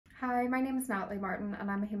Hi, my name is Natalie Martin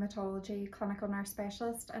and I'm a haematology clinical nurse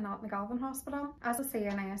specialist in Macmillan Hospital. As a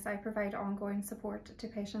CNS, I provide ongoing support to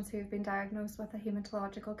patients who have been diagnosed with a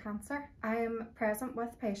haematological cancer. I am present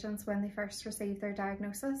with patients when they first receive their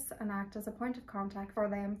diagnosis and act as a point of contact for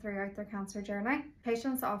them throughout their cancer journey.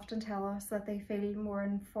 Patients often tell us that they feel more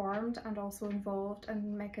informed and also involved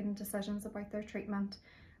in making decisions about their treatment,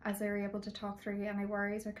 as they're able to talk through any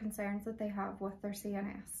worries or concerns that they have with their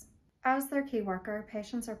CNS. As their key worker,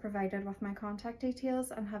 patients are provided with my contact details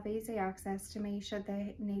and have easy access to me should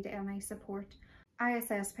they need any support. I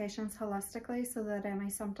assess patients holistically so that any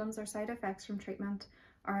symptoms or side effects from treatment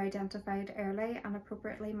are identified early and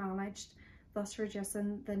appropriately managed, thus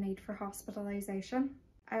reducing the need for hospitalisation.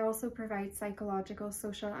 I also provide psychological,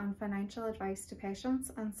 social and financial advice to patients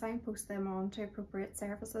and signpost them on to appropriate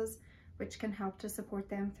services which can help to support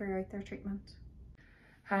them throughout their treatment.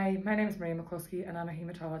 Hi, my name is Maria McCluskey and I'm a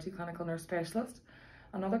haematology clinical nurse specialist.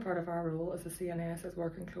 Another part of our role as a CNS is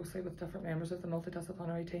working closely with different members of the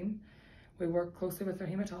multidisciplinary team. We work closely with our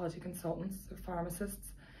haematology consultants,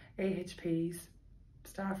 pharmacists, AHPs,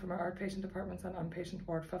 staff from our outpatient departments and inpatient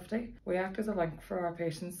ward 50. We act as a link for our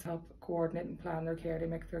patients to help coordinate and plan their care to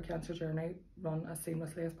make their cancer journey run as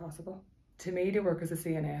seamlessly as possible. To me, to work as a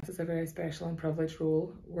CNS is a very special and privileged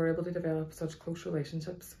role. We're able to develop such close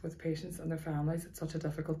relationships with patients and their families at such a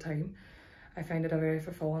difficult time. I find it a very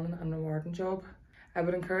fulfilling and rewarding job. I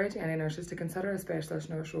would encourage any nurses to consider a specialist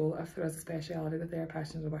nurse role if there is a speciality that they are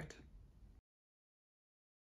passionate about.